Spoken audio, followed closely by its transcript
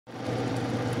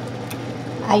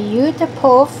I use the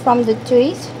pulp from the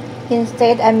juice.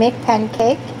 Instead, I make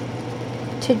pancake.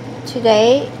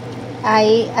 Today,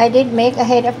 I did make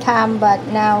ahead of time, but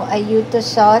now I use the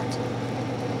sauce.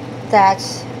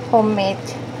 That's homemade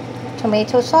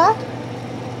tomato sauce.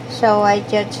 So I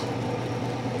just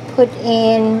put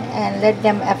in and let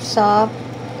them absorb.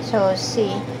 So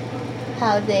see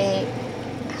how they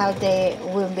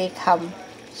will become.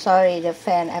 Sorry, the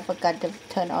fan, I forgot to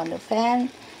turn on the fan.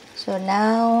 So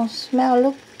now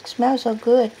smell so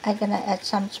good. I'm gonna add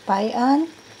some spice on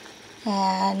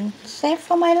and save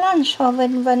for my lunch or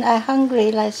when I'm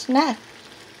hungry like snack.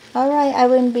 Alright, I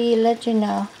will let you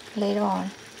know later on.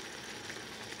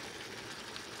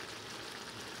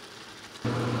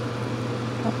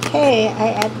 Okay,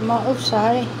 I add more,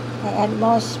 I add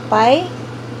more spice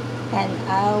and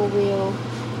I will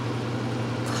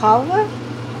cover,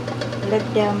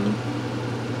 let them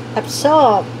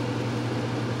absorb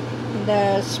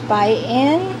the spice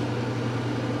in,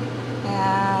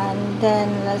 and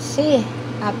then let's see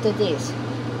after this.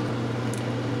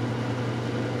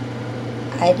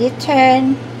 I did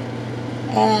turn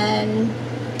and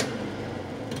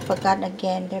forgot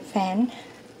again the fan.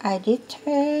 I did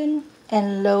turn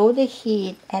and lower the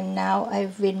heat, and now I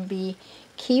will be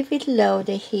keep it low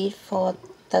the heat for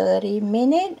 30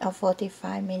 minutes or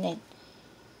 45 minutes.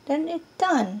 Then it's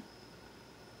done.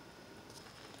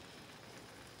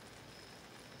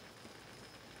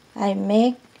 I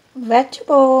make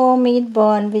vegetable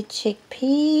meatball with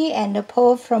chickpea and the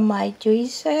pulp from my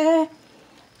juicer,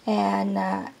 and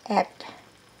add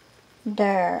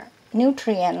the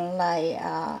nutrient like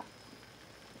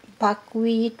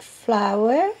buckwheat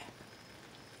flour,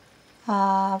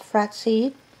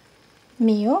 flaxseed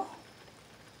meal,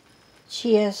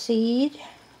 chia seed,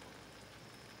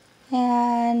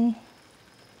 and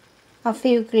a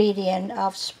few ingredients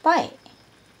of spice,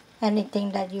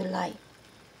 anything that you like.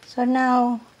 So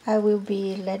now I will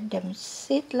let them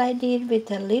sit like this with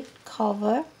the lid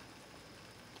cover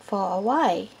for a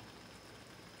while.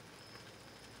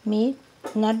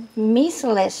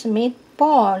 Meatless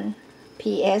meatball,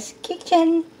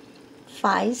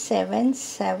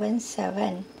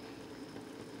 PsKitchen5777.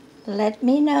 Let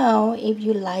me know if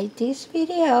you like this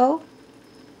video.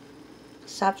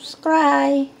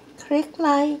 Subscribe, click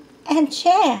like, and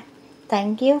share.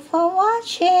 Thank you for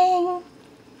watching.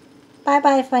 Bye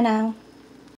bye for now.